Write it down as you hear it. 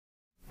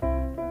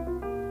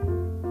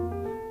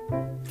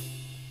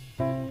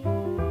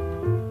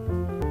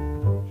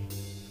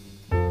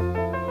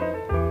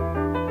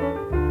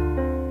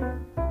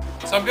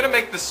So I'm going to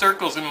make the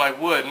circles in my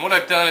wood, and what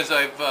I've done is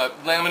I've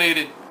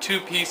laminated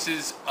 2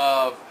 pieces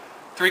of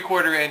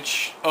 3/4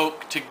 inch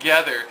oak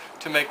together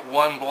to make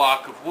one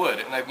block of wood,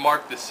 and I've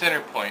marked the center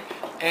point.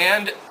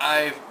 And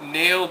I've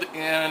nailed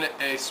in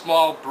a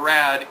small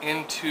brad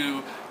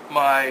into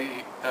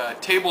my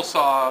table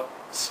saw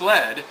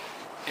sled,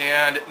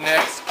 and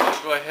next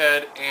I'll go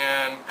ahead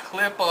and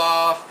clip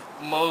off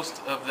most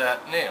of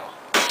that nail.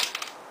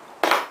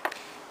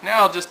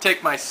 Now I'll just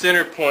take my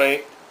center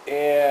point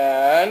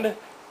and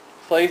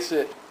place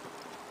it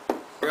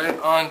right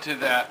onto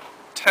that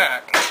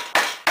tack. Go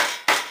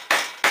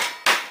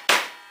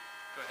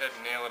ahead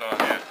and nail it on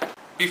there.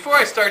 Before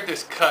I start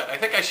this cut, I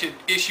think I should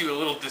issue a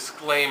little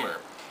disclaimer.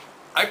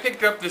 I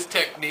picked up this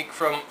technique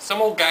from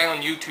some old guy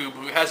on YouTube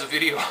who has a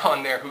video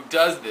on there who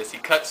does this. He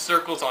cuts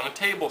circles on a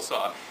table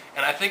saw,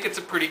 and I think it's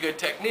a pretty good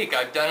technique.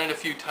 I've done it a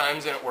few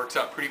times and it works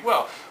out pretty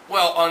well.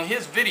 Well, on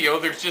his video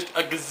there's just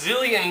a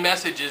gazillion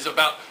messages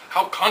about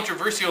how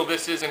controversial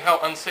this is and how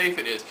unsafe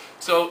it is.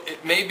 So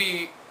it may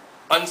be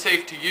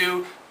unsafe to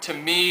you. To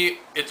me,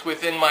 it's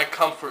within my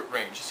comfort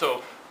range.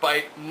 So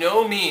by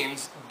no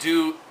means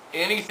do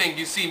anything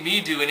you see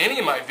me do in any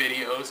of my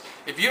videos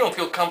if you don't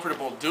feel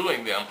comfortable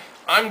doing them.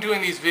 I'm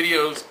doing these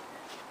videos,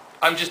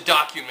 I'm just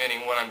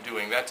documenting what I'm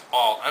doing, that's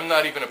all. I'm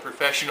not even a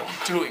professional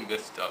doing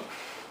this stuff.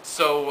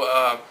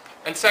 So,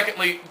 and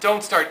secondly,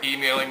 don't start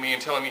emailing me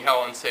and telling me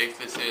how unsafe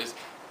this is.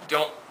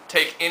 Don't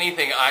take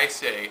anything I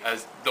say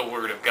as the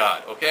Word of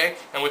God, okay?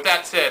 And with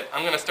that said,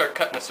 I'm going to start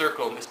cutting a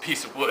circle in this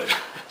piece of wood.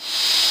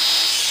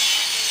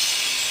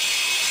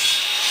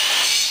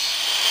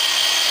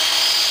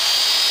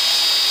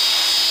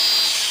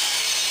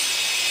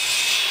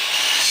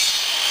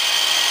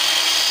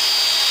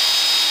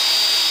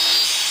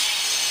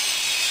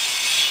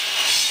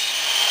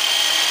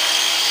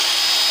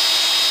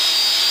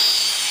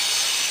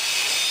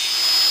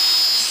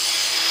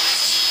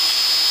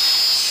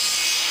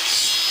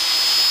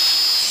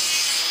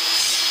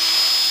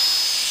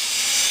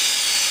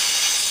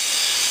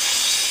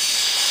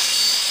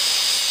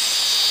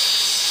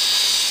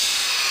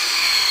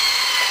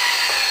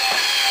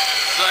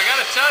 So I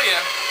gotta tell you,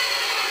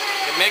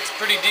 it makes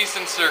pretty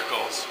decent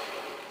circles.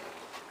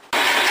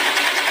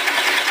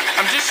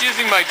 I'm just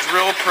using my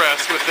drill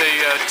press with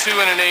a 2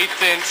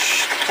 1/8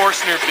 inch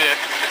Forstner bit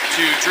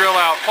to drill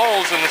out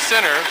holes in the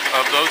center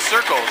of those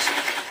circles.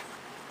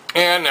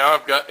 And now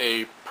I've got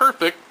a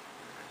perfect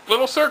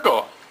little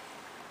circle.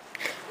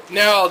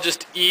 Now I'll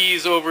just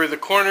ease over the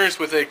corners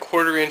with a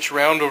 1/4 inch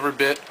roundover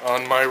bit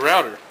on my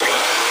router.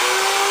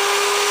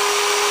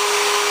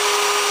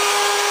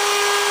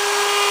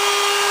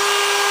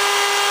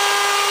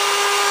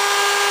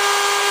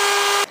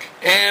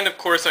 And of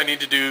course I need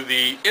to do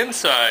the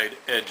inside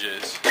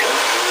edges.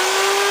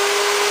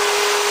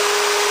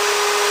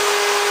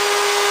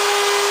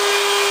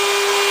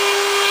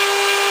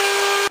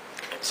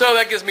 So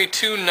that gives me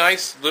 2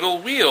 nice little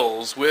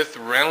wheels with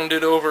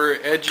rounded over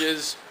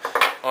edges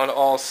on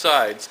all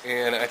sides.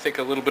 And I think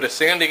a little bit of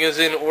sanding is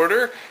in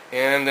order,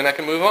 and then I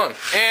can move on.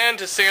 And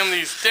to sand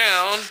these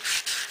down,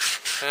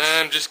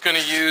 I'm just going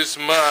to use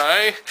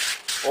my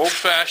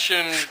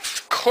old-fashioned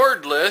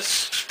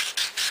cordless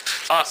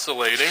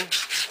oscillating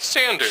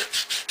sander.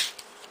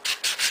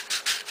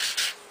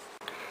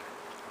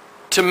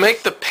 To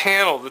make the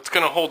panel that's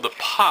going to hold the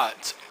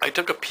pots, I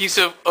took a piece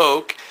of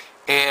oak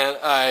and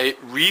I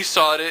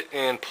resawed it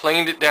and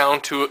planed it down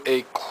to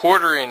a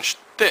 1/4 inch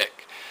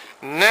thick.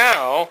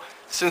 Now,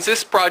 since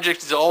this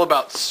project is all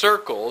about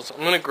circles, I'm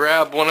going to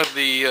grab one of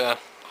the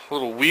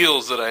little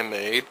wheels that I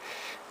made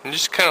and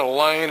just kind of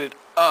line it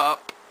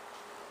up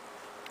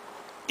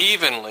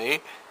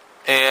evenly,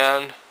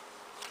 and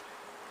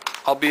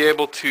I'll be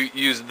able to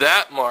use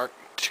that mark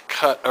to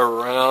cut a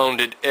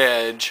rounded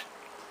edge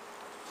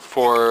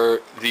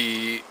for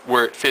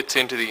where it fits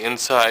into the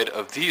inside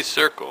of these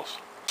circles.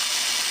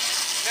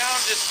 Now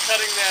I'm just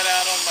cutting that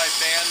out on my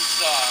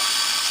bandsaw.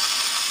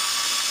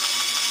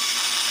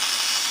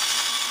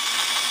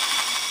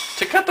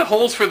 To cut the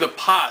holes for the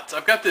pots,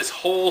 I've got this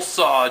hole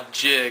saw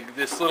jig,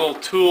 this little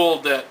tool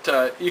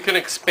that you can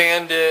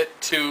expand it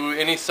to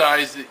any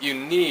size that you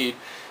need,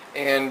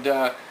 and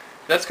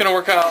that's going to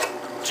work out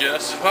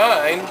just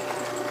fine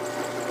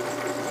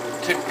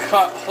to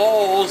cut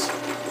holes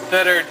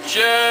that are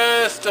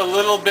just a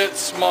little bit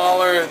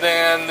smaller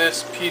than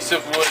this piece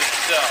of wood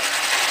itself.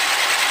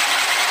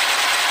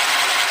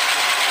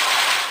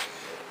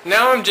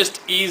 Now I'm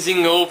just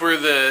easing over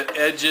the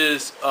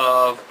edges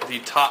of the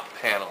top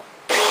panel.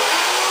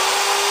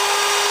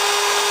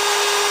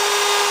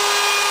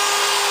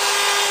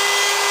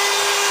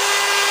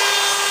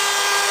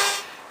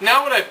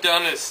 Now what I've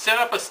done is set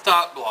up a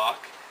stop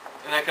block,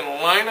 and I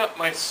can line up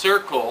my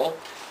circle,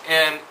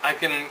 and I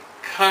can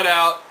cut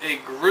out a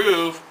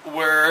groove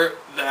where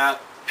that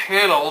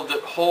panel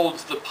that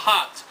holds the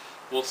pots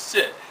will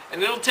sit.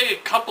 And it'll take a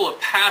couple of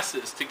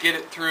passes to get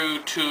it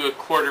through to a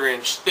 1/4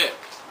 inch thick.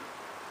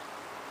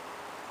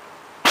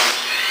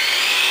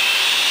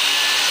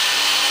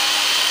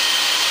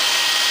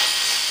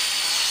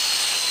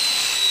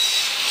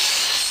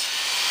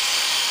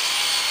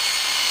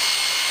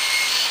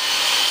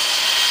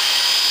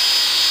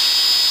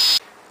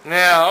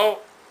 Now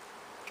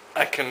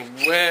I can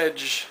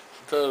wedge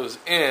those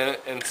in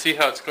and see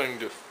how it's going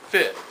to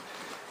fit.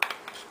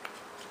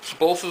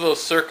 Both of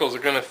those circles are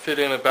going to fit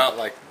in about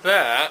like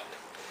that,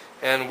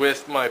 and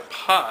with my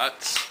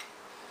pots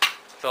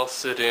they'll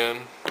sit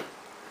in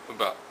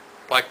about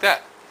like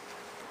that.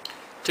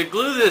 To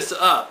glue this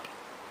up,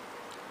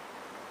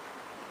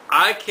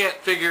 I can't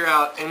figure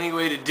out any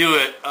way to do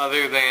it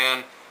other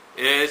than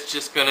it's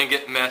just going to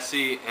get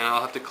messy and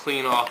I'll have to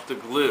clean off the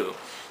glue.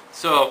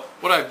 So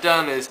what I've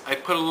done is I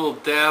put a little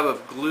dab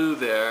of glue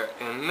there,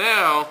 and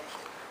now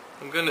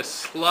I'm going to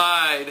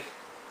slide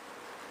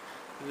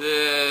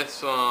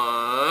this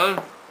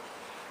on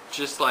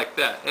just like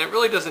that. And it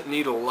really doesn't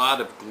need a lot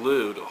of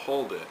glue to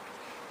hold it.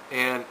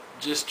 And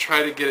just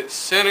try to get it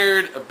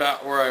centered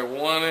about where I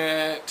want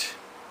it,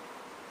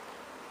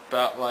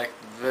 about like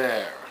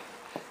there.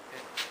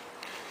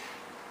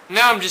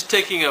 Now I'm just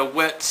taking a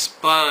wet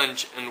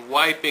sponge and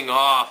wiping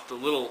off the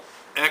little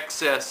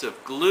excess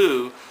of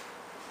glue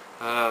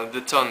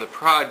that's on the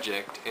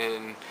project,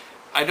 and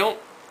I don't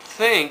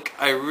think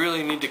I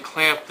really need to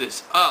clamp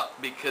this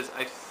up because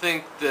I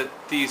think that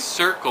these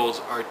circles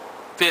are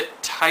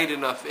fit tight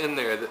enough in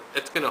there that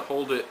it's going to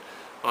hold it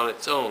on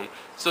its own.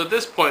 So at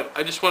this point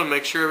I just want to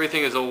make sure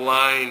everything is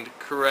aligned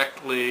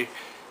correctly,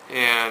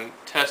 and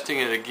testing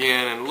it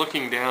again and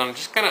looking down,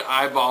 just kind of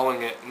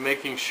eyeballing it and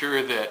making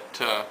sure that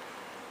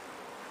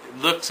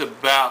it looks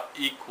about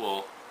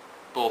equal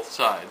both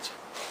sides.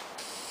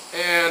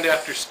 And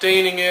after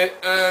staining it,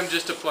 I'm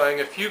just applying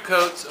a few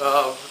coats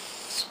of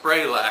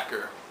spray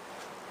lacquer.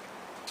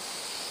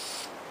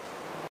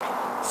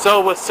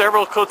 So with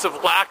several coats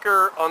of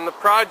lacquer on the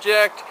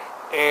project,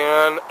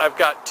 and I've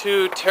got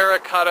 2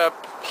 terracotta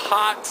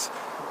pots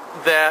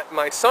that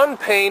my son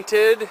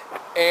painted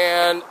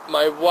and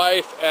my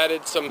wife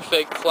added some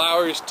fake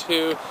flowers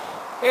to,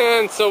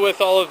 and so with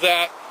all of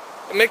that,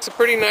 it makes a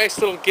pretty nice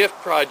little gift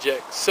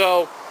project.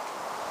 So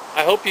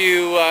I hope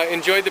you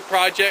enjoyed the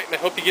project, and I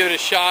hope you give it a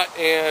shot,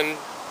 and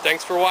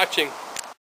thanks for watching.